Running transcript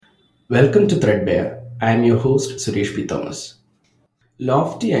Welcome to Threadbare. I am your host, Suresh P. Thomas.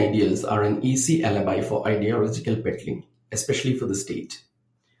 Lofty ideals are an easy alibi for ideological peddling, especially for the state.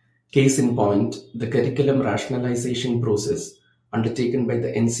 Case in point, the curriculum rationalization process undertaken by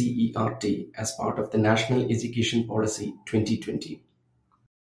the NCERT as part of the National Education Policy 2020.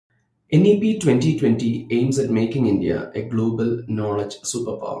 NEP 2020 aims at making India a global knowledge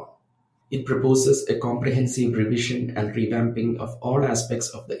superpower. It proposes a comprehensive revision and revamping of all aspects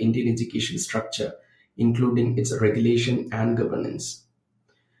of the Indian education structure, including its regulation and governance.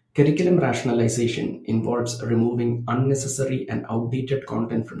 Curriculum rationalization involves removing unnecessary and outdated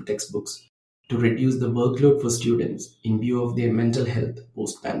content from textbooks to reduce the workload for students in view of their mental health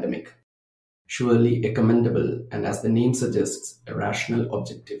post pandemic. Surely a commendable and, as the name suggests, a rational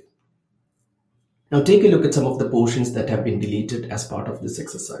objective. Now, take a look at some of the portions that have been deleted as part of this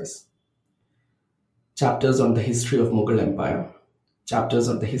exercise. Chapters on the history of Mughal Empire, chapters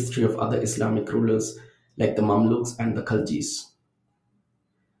on the history of other Islamic rulers like the Mamluks and the Khaljis,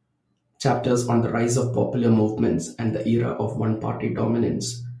 chapters on the rise of popular movements and the era of one-party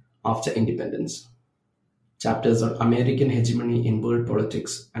dominance after independence, chapters on American hegemony in world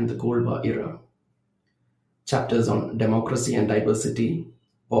politics and the Cold War era, chapters on democracy and diversity,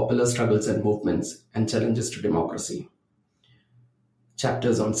 popular struggles and movements, and challenges to democracy,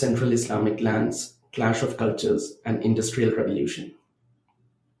 chapters on Central Islamic lands, clash of cultures, and industrial revolution.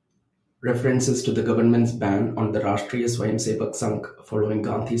 References to the government's ban on the Rashtriya Swayamsevak Sangh following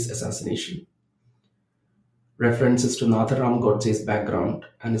Gandhi's assassination. References to Natharam Godse's background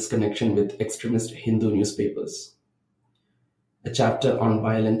and his connection with extremist Hindu newspapers. A chapter on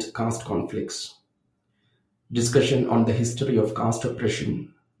violent caste conflicts. Discussion on the history of caste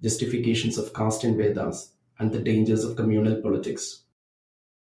oppression, justifications of caste in Vedas, and the dangers of communal politics.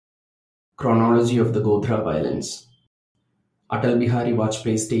 Chronology of the Godhra violence. Atal Bihari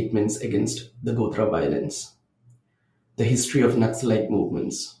Vajpayee's statements against the Godhra violence. The history of Naxalite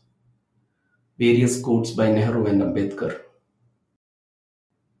movements. Various quotes by Nehru and Ambedkar.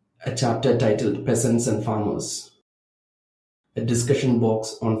 A chapter titled Peasants and Farmers. A discussion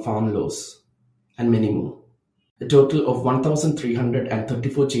box on farm laws, and many more. A total of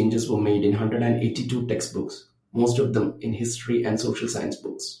 1,334 changes were made in 182 textbooks, most of them in history and social science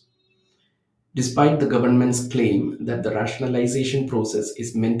books. Despite the government's claim that the rationalization process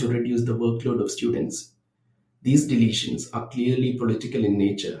is meant to reduce the workload of students, these deletions are clearly political in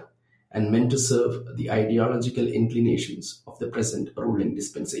nature and meant to serve the ideological inclinations of the present ruling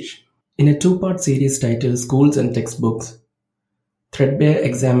dispensation. In a two-part series titled Schools and Textbooks, Threadbare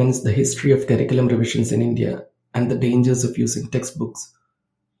examines the history of curriculum revisions in India and the dangers of using textbooks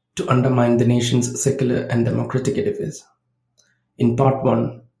to undermine the nation's secular and democratic edifice. In part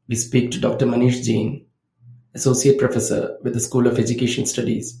 1, we speak to Dr. Manish Jain, Associate Professor with the School of Education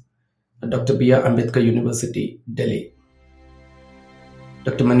Studies at Dr. B.R. Ambedkar University, Delhi.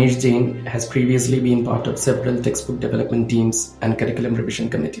 Dr. Manish Jain has previously been part of several textbook development teams and curriculum revision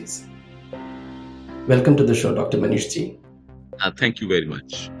committees. Welcome to the show, Dr. Manish Jain. Thank you very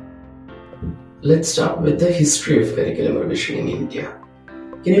much. Let's start with the history of curriculum revision in India.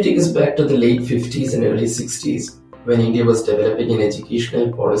 Can you take us back to the late 50s and early 60s when India was developing an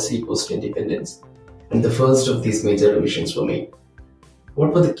educational policy post-independence and the first of these major revisions were made?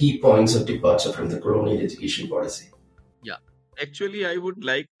 What were the key points of departure from the colonial education policy? Yeah, actually, I would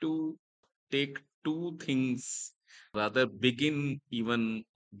like to take two things, rather begin even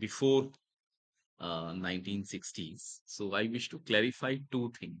before 1960s. So I wish to clarify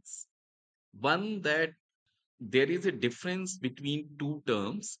two things. One, that there is a difference between two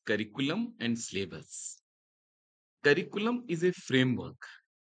terms, curriculum and syllabus. Curriculum is a framework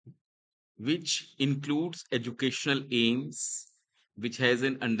which includes educational aims, which has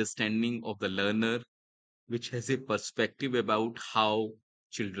an understanding of the learner, which has a perspective about how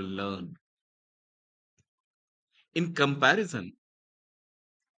children learn. In comparison,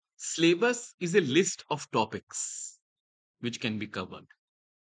 syllabus is a list of topics which can be covered.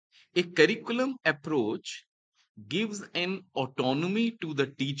 A curriculum approach gives an autonomy to the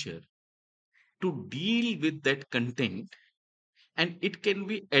teacher to deal with that content, and it can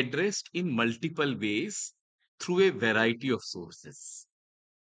be addressed in multiple ways through a variety of sources.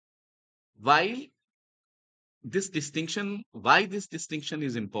 While why this distinction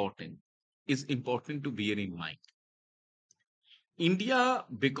is important to bear in mind. India,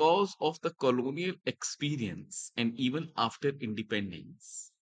 because of the colonial experience and even after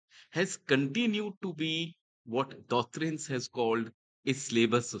independence, has continued to be what Dothrins has called a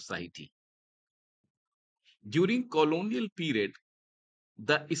slaver society. During colonial period,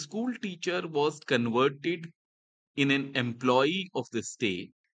 the school teacher was converted in an employee of the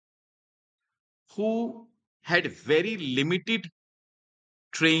state who had very limited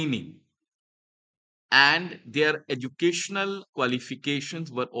training, and their educational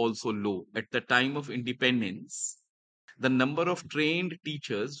qualifications were also low. At the time of independence, the number of trained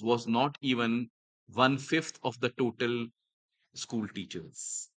teachers was not even one fifth of the total school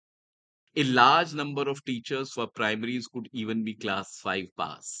teachers. A large number of teachers for primaries could even be class 5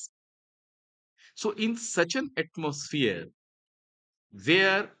 pass. So, in such an atmosphere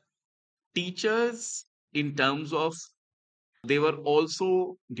where teachers, in terms of, they were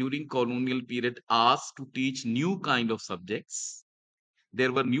also during colonial period asked to teach new kind of subjects.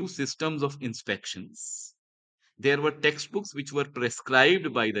 There were new systems of inspections. There were textbooks which were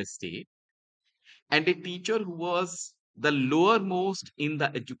prescribed by the state, and a teacher who was the lowermost in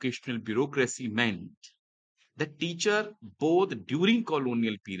the educational bureaucracy meant the teacher, both during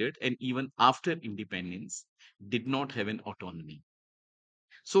colonial period and even after independence, did not have an autonomy.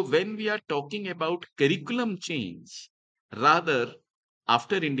 So when we are talking about curriculum change, rather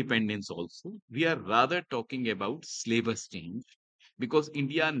after independence also, we are rather talking about syllabus change, because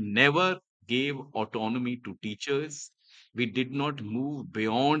India never gave autonomy to teachers. We did not move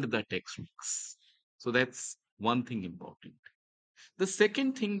beyond the textbooks. So that's one thing important. The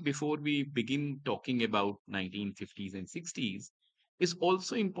second thing, before we begin talking about 1950s and 60s, is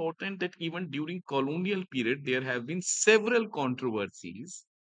also important that even during colonial period there have been several controversies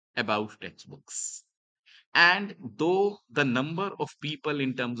about textbooks. And though the number of people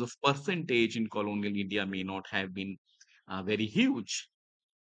in terms of percentage in colonial India may not have been very huge,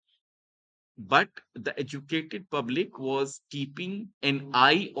 but the educated public was keeping an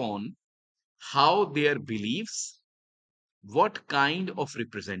eye on how their beliefs, what kind of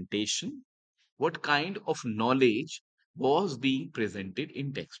representation, what kind of knowledge was being presented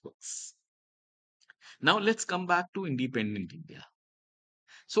in textbooks. Now let's come back to independent India.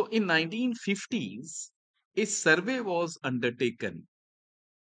 So in 1950s, a survey was undertaken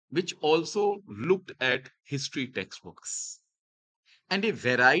which also looked at history textbooks. And a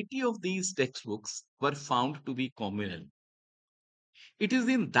variety of these textbooks were found to be communal. It is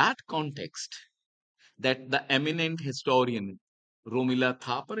in that context that the eminent historian Romila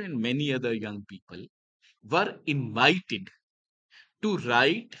Thapar and many other young people were invited to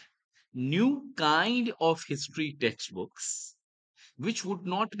write new kind of history textbooks which would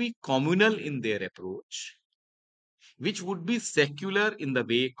not be communal in their approach, which would be secular in the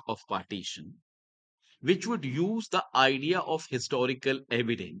wake of partition, which would use the idea of historical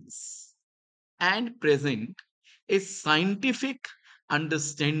evidence and present a scientific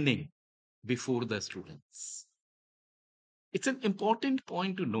understanding before the students. It's an important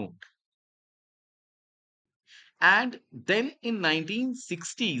point to note. And then in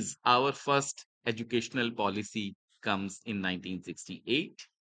 1960s, our first educational policy comes in 1968,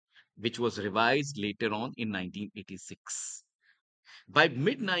 which was revised later on in 1986. By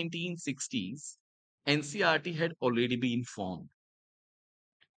mid 1960s, NCRT had already been formed.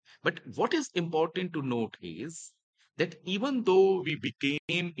 But what is important to note is that even though we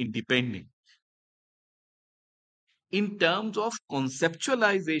became independent, in terms of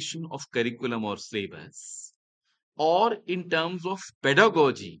conceptualization of curriculum or syllabus, or in terms of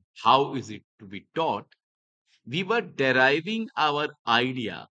pedagogy, how is it to be taught, we were deriving our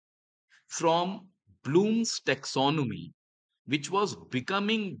idea from Bloom's taxonomy, which was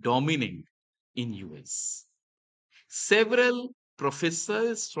becoming dominant in US. Several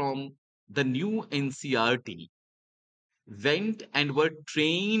professors from the new NCRT went and were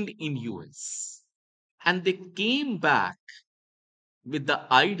trained in US, and they came back with the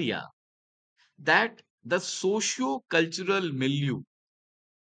idea that the socio-cultural milieu,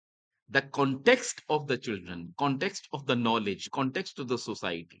 the context of the children, context of the knowledge, context of the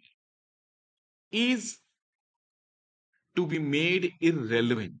society, is to be made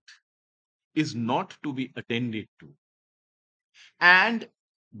irrelevant, is not to be attended to. And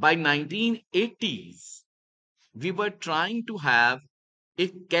by 1980s, we were trying to have a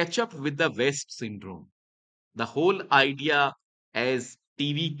catch up with the West syndrome. The whole idea, as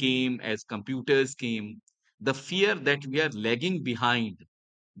TV came, as computers came, the fear that we are lagging behind,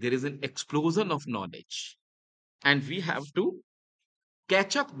 there is an explosion of knowledge, and we have to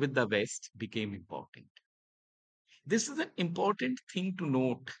catch up with the West became important. This is an important thing to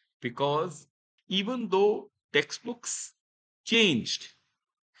note, because even though textbooks changed,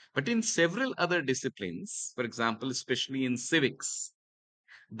 but in several other disciplines, for example, especially in civics,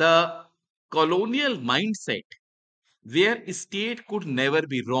 the colonial mindset where state could never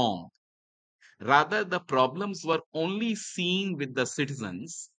be wrong, rather the problems were only seen with the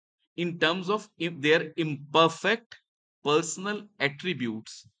citizens in terms of if their imperfect personal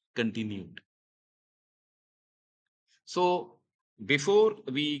attributes continued. So before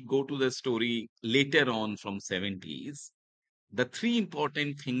we go to the story later on from 70s, the three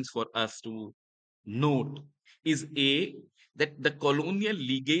important things for us to note is A, that the colonial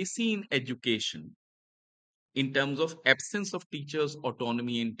legacy in education in terms of absence of teachers'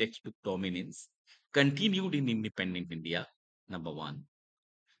 autonomy and textbook dominance continued in independent India, number one.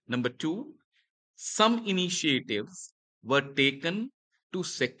 Number two, some initiatives were taken to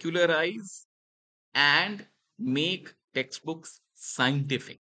secularize and make textbooks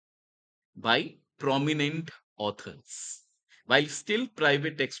scientific by prominent authors. While still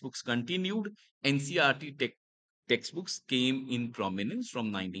private textbooks continued, NCRT textbooks came in prominence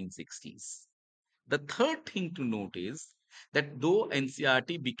from 1960s. The third thing to note is that though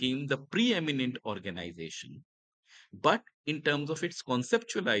NCRT became the preeminent organization, but in terms of its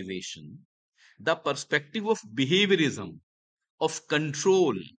conceptualization, the perspective of behaviorism, of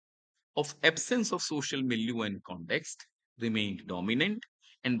control, of absence of social milieu and context remained dominant.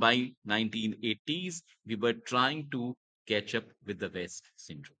 And by 1980s, we were trying to catch up with the West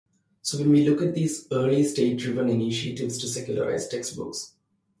syndrome. So, when we look at these early state driven initiatives to secularize textbooks,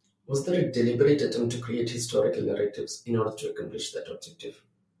 was there a deliberate attempt to create historical narratives in order to accomplish that objective?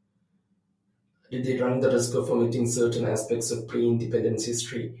 Did they run the risk of omitting certain aspects of pre independence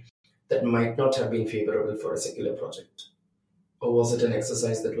history that might not have been favorable for a secular project? Or was it an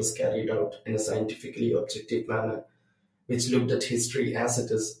exercise that was carried out in a scientifically objective manner, which looked at history as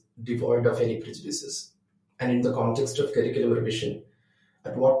it is, devoid of any prejudices? And in the context of curriculum revision,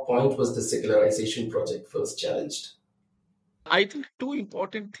 at what point was the secularization project first challenged? I think two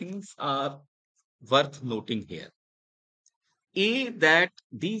important things are worth noting here. A, that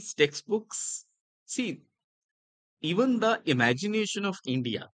these textbooks, see, even the imagination of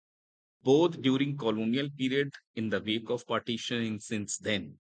India, both during colonial period in the wake of partitioning since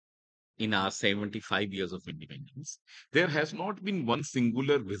then, in our 75 years of independence, there has not been one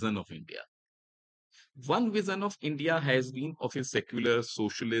singular vision of India. One vision of India has been of a secular,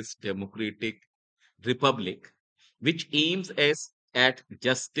 socialist, democratic republic, which aims at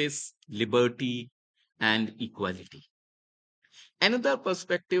justice, liberty, and equality. Another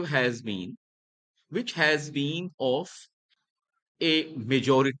perspective has been, which has been of a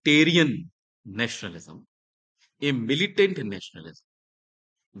majoritarian nationalism, a militant nationalism,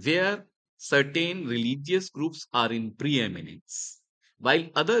 where certain religious groups are in preeminence, while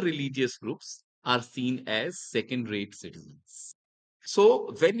other religious groups are seen as second rate citizens.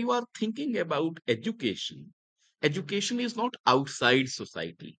 So, when you are thinking about education, education is not outside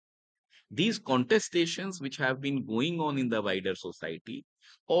society. These contestations, which have been going on in the wider society,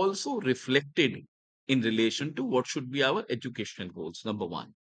 also reflected in relation to what should be our educational goals, number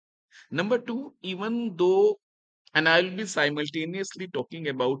one. Number two, even though, and I'll be simultaneously talking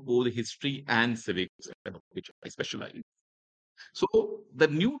about both history and civics, which I specialize. So the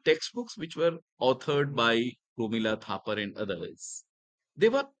new textbooks which were authored by Romila Thapar and others, they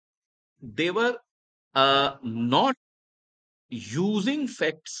were they were not using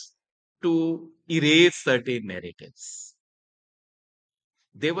facts to erase certain narratives.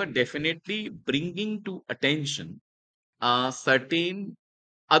 They were definitely bringing to attention certain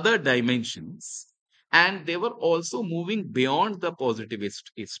other dimensions, and they were also moving beyond the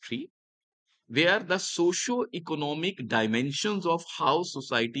positivist history, where the socio-economic dimensions of how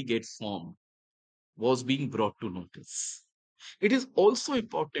society gets formed was being brought to notice. It is also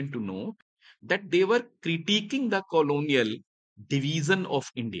important to note that they were critiquing the colonial division of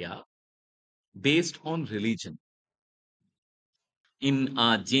India based on religion. In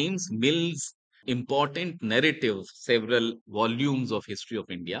James Mill's important narrative, several volumes of history of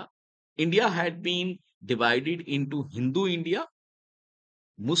India, India had been divided into Hindu India,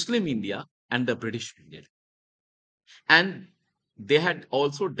 Muslim India, and the British India. And they had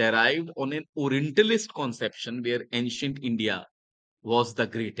also derived on an Orientalist conception where ancient India was the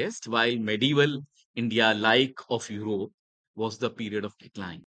greatest, while medieval India, like of Europe, was the period of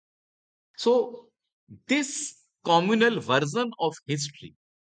decline. So, this communal version of history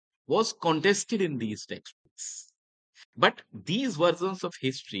was contested in these textbooks. But these versions of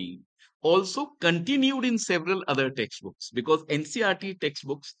history also continued in several other textbooks because NCRT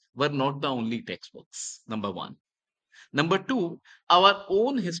textbooks were not the only textbooks, number one. Number two, our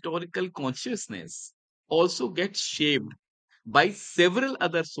own historical consciousness also gets shaped by several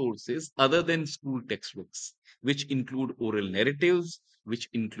other sources other than school textbooks, which include oral narratives, which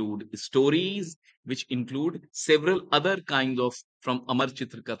include stories, which include several other kinds of from Amar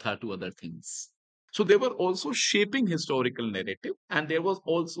Chitra Katha to other things. So they were also shaping historical narrative, and there was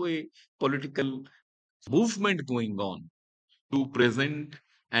also a political movement going on to present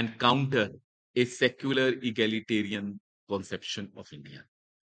and counter a secular egalitarian conception of India.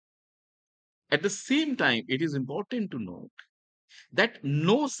 At the same time, it is important to note that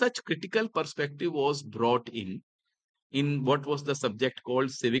no such critical perspective was brought in what was the subject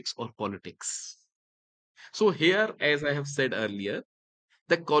called civics or politics. So here, as I have said earlier,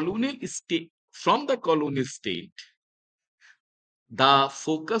 the colonial state from the colonial state, the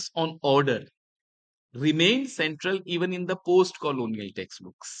focus on order remained central even in the post-colonial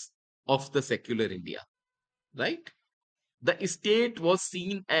textbooks of the secular India, right? The state was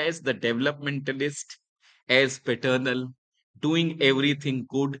seen as the developmentalist, as paternal, doing everything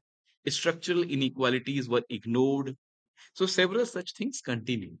good. Structural inequalities were ignored. So several such things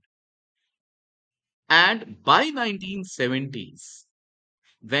continued. And by 1970s,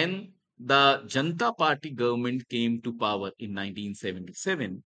 when the Janata Party government came to power in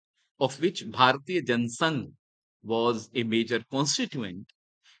 1977, of which Bharatiya Jansangh was a major constituent,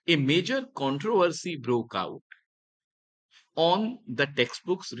 a major controversy broke out on the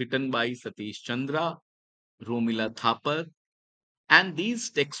textbooks written by Satish Chandra, Romila Thapar, and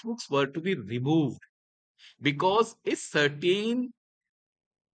these textbooks were to be removed because a certain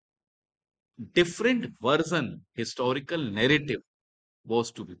different version, historical narrative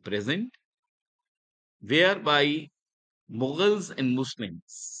was to be present, whereby Mughals and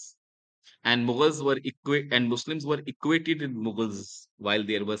Muslims and Muslims were equated in Mughals while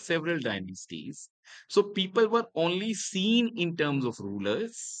there were several dynasties. So people were only seen in terms of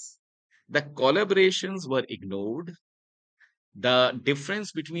rulers. The collaborations were ignored. The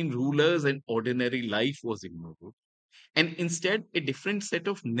difference between rulers and ordinary life was ignored. And instead, a different set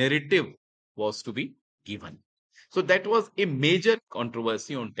of narrative was to be given. So that was a major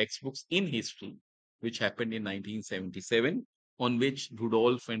controversy on textbooks in history, which happened in 1977, on which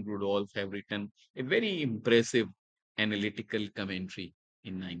Rudolph have written a very impressive analytical commentary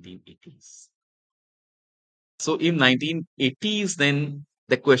in 1980s. So in 1980s, then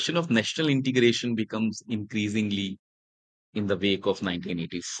the question of national integration becomes increasingly in the wake of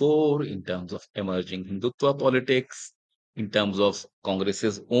 1984, in terms of emerging Hindutva politics, in terms of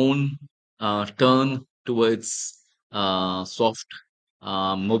Congress's own turn towards soft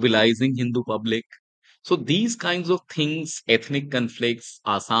mobilizing Hindu public. So these kinds of things, ethnic conflicts,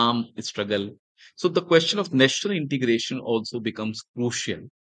 Assam struggle. So the question of national integration also becomes crucial,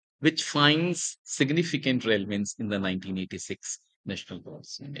 which finds significant relevance in the 1986 National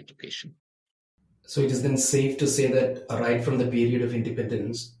Policy on Education. So it is then safe to say that right from the period of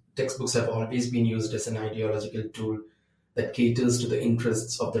independence, textbooks have always been used as an ideological tool that caters to the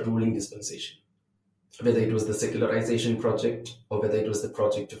interests of the ruling dispensation, whether it was the secularization project or whether it was the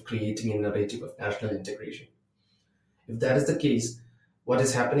project of creating a narrative of national integration. If that is the case, what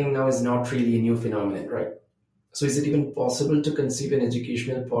is happening now is not really a new phenomenon, right? So is it even possible to conceive an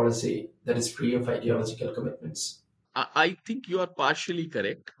educational policy that is free of ideological commitments? I think you are partially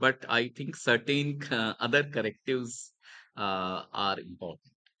correct, but I think certain other correctives are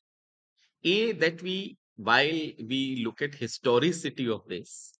important. That while we look at historicity of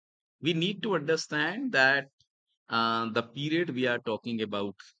this, we need to understand that the period we are talking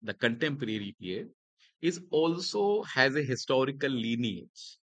about, the contemporary period, is also has a historical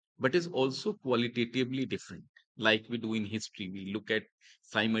lineage, but is also qualitatively different. Like we do in history, we look at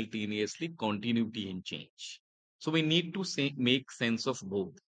simultaneously continuity and change. So we need to make sense of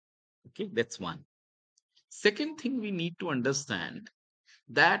both. Okay, that's one. Second thing we need to understand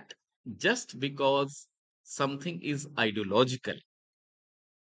that just because something is ideological,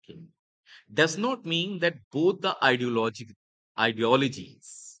 okay, does not mean that both the ideologies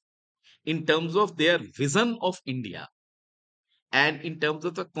in terms of their vision of India and in terms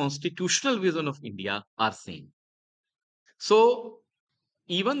of the constitutional vision of India are same. So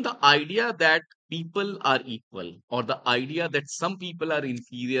even the idea that people are equal or the idea that some people are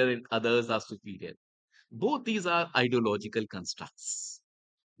inferior and others are superior, both these are ideological constructs.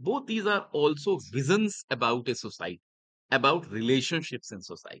 Both these are also visions about a society, about relationships in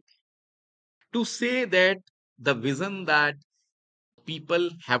society. To say that the vision that people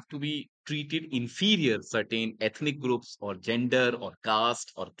have to be treated inferior, certain ethnic groups or gender or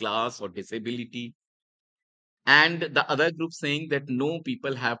caste or class or disability, and the other group saying that no,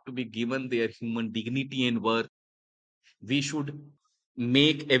 people have to be given their human dignity and worth. We should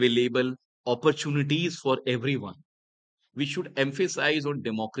make available opportunities for everyone. We should emphasize on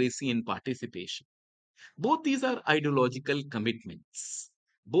democracy and participation. Both these are ideological commitments.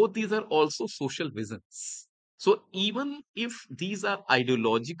 Both these are also social visions. So even if these are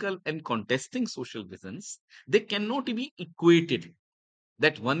ideological and contesting social visions, they cannot be equated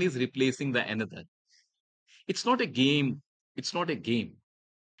that one is replacing the another. It's not a game. It's not a game.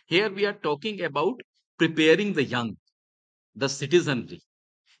 Here we are talking about preparing the young, the citizenry.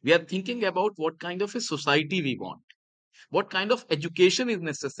 We are thinking about what kind of a society we want, what kind of education is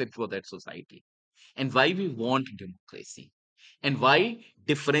necessary for that society, and why we want democracy, and why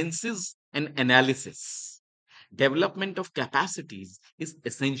differences and analysis, development of capacities is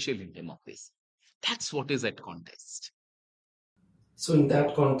essential in democracy. That's what is at contest. So, in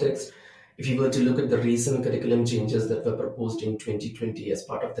that context, if you were to look at the recent curriculum changes that were proposed in 2020 as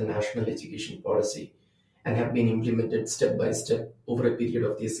part of the national education policy and have been implemented step by step over a period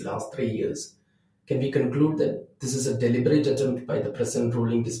of these last 3 years, can we conclude that this is a deliberate attempt by the present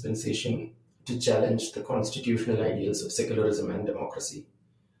ruling dispensation to challenge the constitutional ideals of secularism and democracy?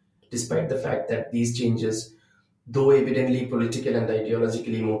 Despite the fact that these changes, though evidently political and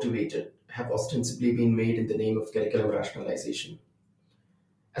ideologically motivated, have ostensibly been made in the name of curriculum rationalization.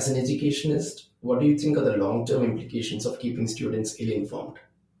 As an educationist, what do you think are the long term implications of keeping students ill informed?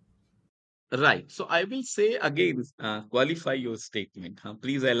 Right. So I will say again, qualify your statement.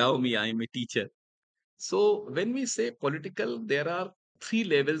 Please allow me, I am a teacher. So when we say political, there are three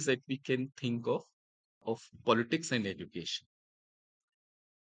levels that we can think of politics and education.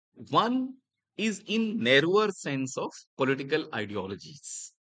 One is in narrower sense of political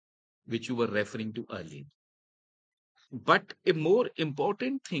ideologies, which you were referring to earlier. But a more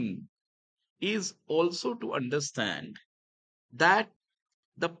important thing is also to understand that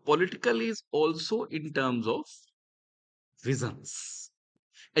the political is also in terms of visions.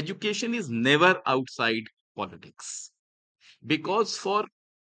 Education is never outside politics because for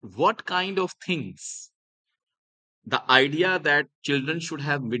what kind of things the idea that children should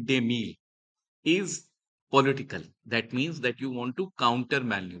have midday meal is political. That means that you want to counter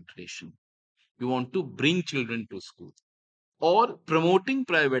malnutrition. You want to bring children to school or promoting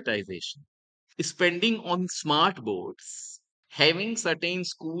privatization, spending on smart boards, having certain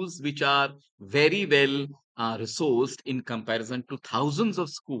schools which are very well resourced in comparison to thousands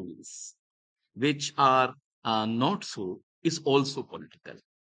of schools which are not so, is also political.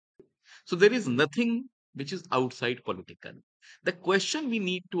 So there is nothing which is outside political. The question we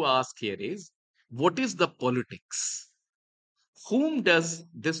need to ask here is what is the politics? Whom does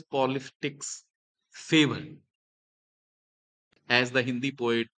this politics favor? As the Hindi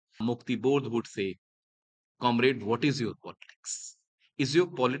poet Mukti Bodh would say, comrade, what is your politics? Is your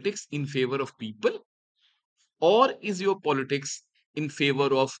politics in favor of people or is your politics in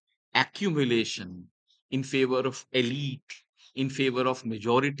favor of accumulation, in favor of elite, in favor of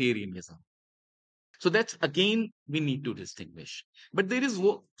majoritarianism? So that's again we need to distinguish. But there is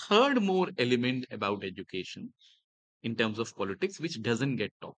third more element about education in terms of politics which doesn't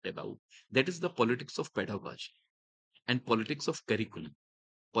get talked about. That is the politics of pedagogy and politics of curriculum,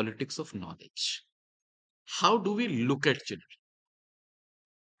 politics of knowledge. How do we look at children?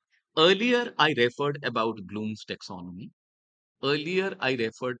 Earlier, I referred about Bloom's taxonomy. Earlier, I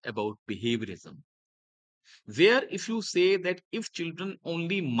referred about behaviorism, where if you say that if children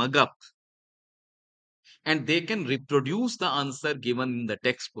only mug up and they can reproduce the answer given in the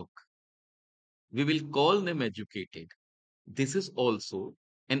textbook, we will call them educated. This is also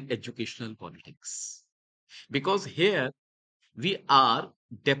an educational politics. Because here we are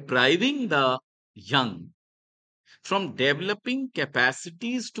depriving the young from developing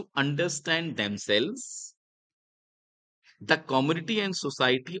capacities to understand themselves, the community and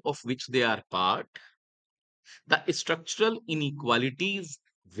society of which they are part, the structural inequalities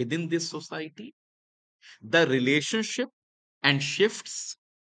within this society, the relationship and shifts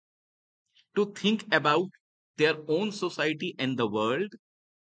to think about their own society and the world,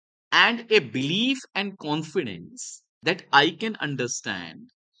 and a belief and confidence that I can understand,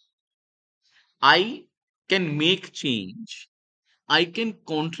 I can make change, I can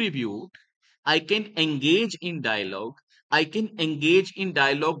contribute, I can engage in dialogue, I can engage in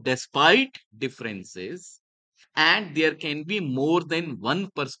dialogue despite differences, and there can be more than one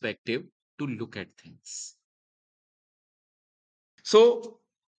perspective to look at things. So,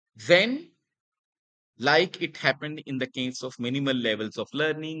 when, like it happened in the case of minimal levels of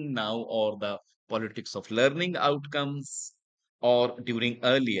learning now, or the politics of learning outcomes, or during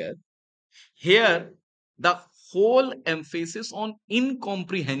earlier, here the whole emphasis on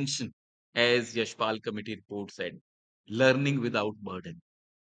incomprehension, as Yashpal Committee report said, learning without burden,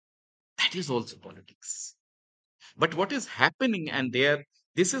 that is also politics. But what is happening, and there,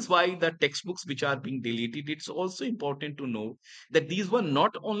 this is why the textbooks which are being deleted, it's also important to know that these were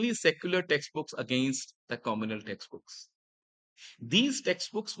not only secular textbooks against the communal textbooks. These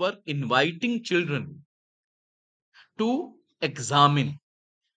textbooks were inviting children to examine,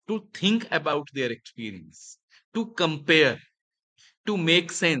 to think about their experience, to compare, to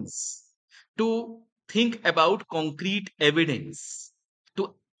make sense, to think about concrete evidence,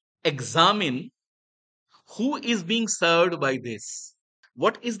 to examine who is being served by this,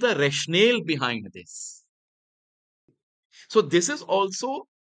 what is the rationale behind this. So this is also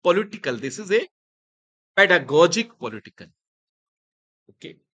political. This is a pedagogic political.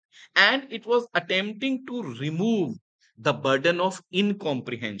 Okay. And it was attempting to remove the burden of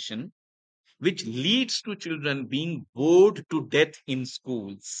incomprehension, which leads to children being bored to death in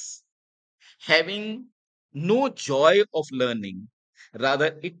schools, having no joy of learning,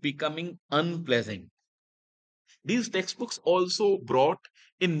 rather, it becoming unpleasant. These textbooks also brought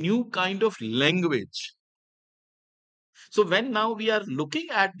a new kind of language. So, when now we are looking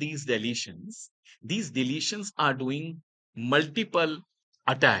at these deletions are doing multiple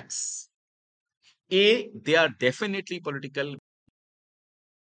attacks. They are definitely political,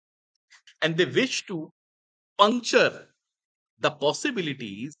 and they wish to puncture the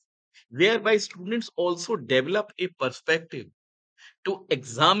possibilities whereby students also develop a perspective to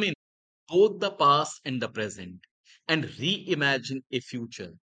examine both the past and the present and reimagine a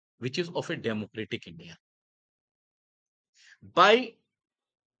future which is of a democratic India. By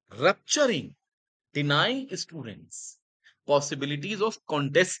rupturing, denying students possibilities of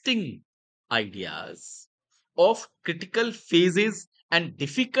contesting ideas, of critical phases and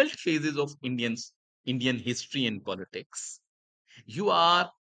difficult phases of Indian history and politics, you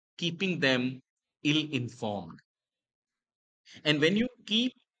are keeping them ill informed. And when you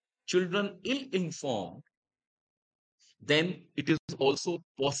keep children ill informed, then it is also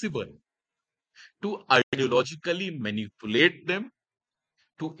possible to ideologically manipulate them,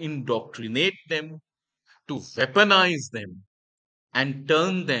 to indoctrinate them, to weaponize them, and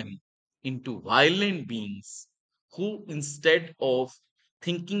turn them into violent beings who, instead of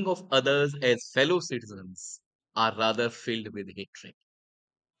thinking of others as fellow citizens, are rather filled with hatred.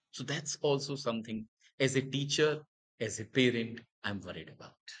 So that's also something as a teacher, as a parent, I'm worried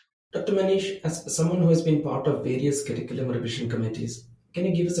about. Dr. Manish, as someone who has been part of various curriculum revision committees, can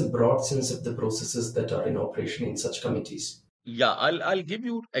you give us a broad sense of the processes that are in operation in such committees? Yeah, I'll give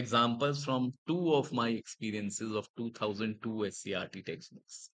you examples from two of my experiences of 2002 SCRT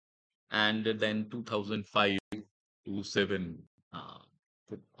textbooks and then 2005 to 7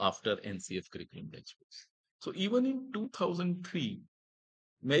 after NCF curriculum textbooks. So even in 2003,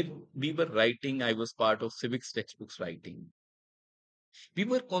 when we were writing, I was part of civics textbooks writing. We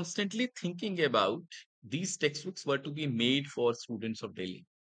were constantly thinking about these textbooks were to be made for students of Delhi.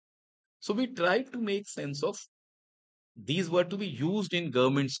 So we tried to make sense of these were to be used in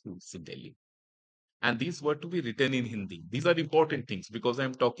government schools in Delhi. And these were to be written in Hindi. These are important things because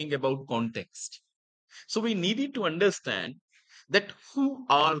I'm talking about context. So we needed to understand that who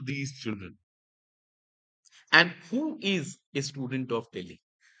are these children and who is a student of Delhi.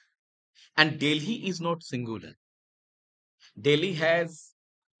 And Delhi is not singular. Delhi has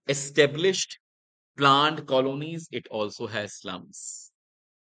established planned colonies, it also has slums.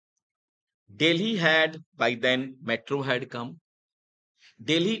 Delhi had, by then, metro had come.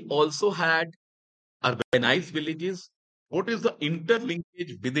 Delhi also had urbanized villages. What is the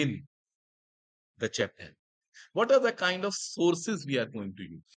interlinkage within the chapter? What are the kind of sources we are going to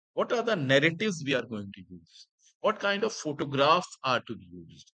use? What are the narratives we are going to use? What kind of photographs are to be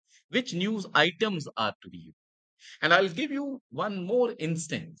used? Which news items are to be used? And I'll give you one more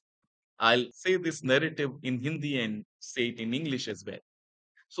instance. I'll say this narrative in Hindi and say it in English as well.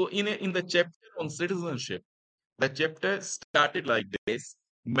 So in the chapter on citizenship, the chapter started like this: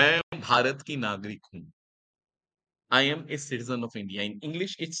 मैं भारत की नागरिक हूँ. I am a citizen of India. In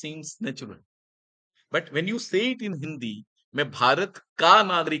English, it seems natural. But when you say it in Hindi, मैं भारत का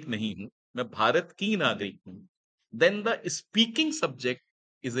नागरिक नहीं हूँ, मैं भारत की नागरिक हूँ, then the speaking subject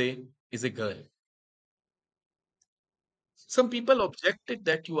is a girl. Some people objected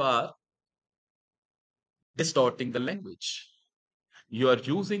that you are distorting the language. You are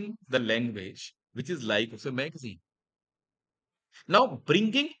using the language which is like of a magazine. Now,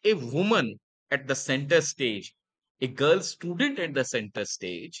 bringing a woman at the center stage, a girl student at the center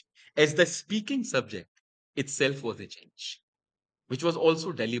stage, as the speaking subject itself was a change, which was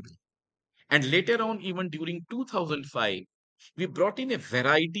also deliberate. And later on, even during 2005, we brought in a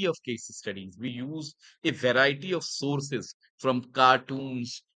variety of case studies. We used a variety of sources from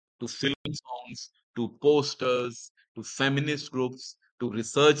cartoons to film songs to posters to feminist groups to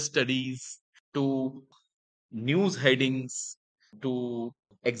research studies to news headings to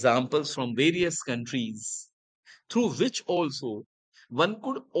examples from various countries through which also one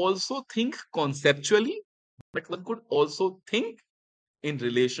could also think conceptually, but one could also think in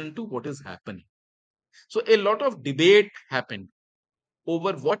relation to what is happening. So a lot of debate happened.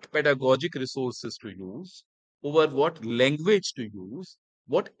 over what pedagogic resources to use, over what language to use,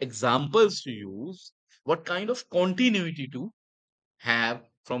 what examples to use, what kind of continuity to have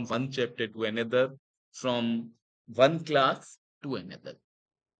from one chapter to another, from one class to another.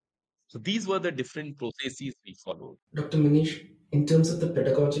 So these were the different processes we followed. Dr. Manish, in terms of the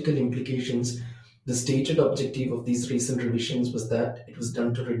pedagogical implications, the stated objective of these recent revisions was that it was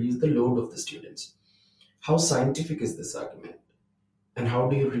done to reduce the load of the students. How scientific is this argument? And how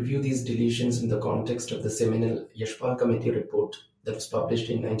do you review these deletions in the context of the seminal Yashpal Committee report that was published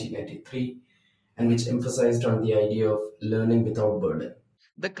in 1993 and which emphasized on the idea of learning without burden?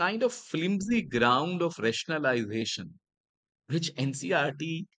 The kind of flimsy ground of rationalization which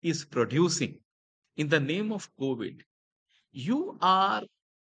NCRT is producing in the name of COVID, you are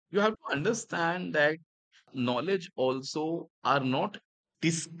you have to understand that knowledge also are not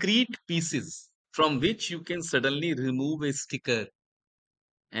discrete pieces from which you can suddenly remove a sticker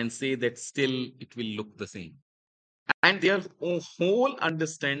and say that still it will look the same. And their whole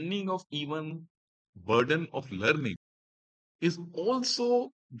understanding of even burden of learning is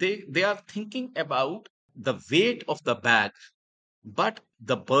also they are thinking about the weight of the bag, but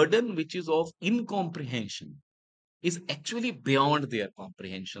the burden which is of incomprehension is actually beyond their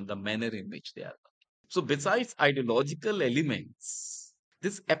comprehension, the manner in which they are. So, besides ideological elements,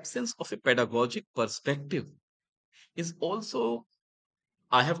 this absence of a pedagogic perspective is also,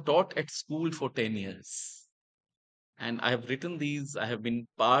 I have taught at school for 10 years. And I have written these, I have been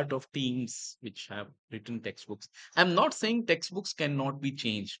part of teams which have written textbooks. I'm not saying textbooks cannot be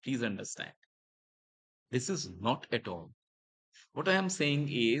changed. Please understand. This is not at all. What I am saying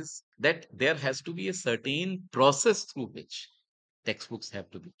is that there has to be a certain process through which textbooks have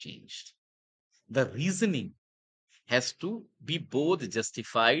to be changed. The reasoning has to be both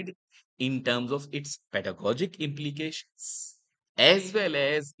justified in terms of its pedagogic implications as well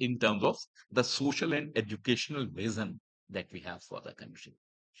as in terms of the social and educational vision that we have for the country.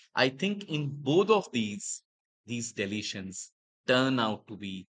 I think in both of these deletions turn out to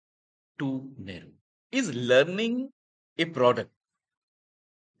be too narrow. Is learning a product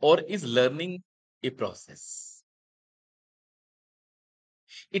or is learning a process?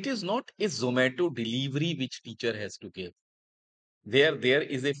 It is not a Zomato delivery which teacher has to give. There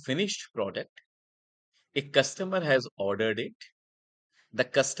is a finished product, a customer has ordered it, the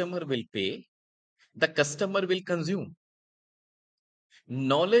customer will pay, the customer will consume.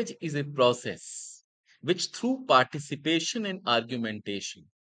 Knowledge is a process which through participation and argumentation,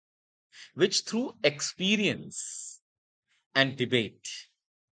 which through experience and debate,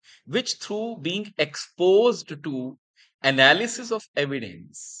 which through being exposed to analysis of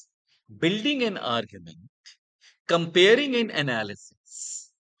evidence, building an argument, comparing an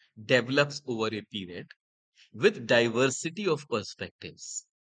analysis, develops over a period with diversity of perspectives.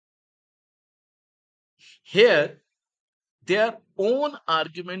 Here, their own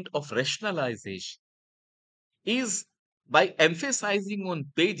argument of rationalization is by emphasizing on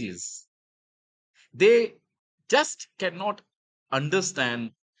pages, they just cannot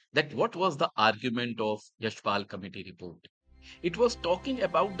understand that what was the argument of Yashpal Committee report. It was talking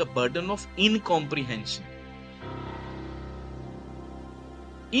about the burden of incomprehension.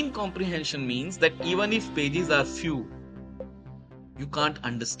 Incomprehension means that even if pages are few, you can't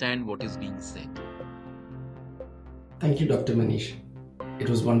understand what is being said. Thank you, Dr. Manish. It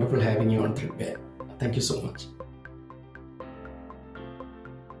was wonderful having you on Threadbare. Thank you so much.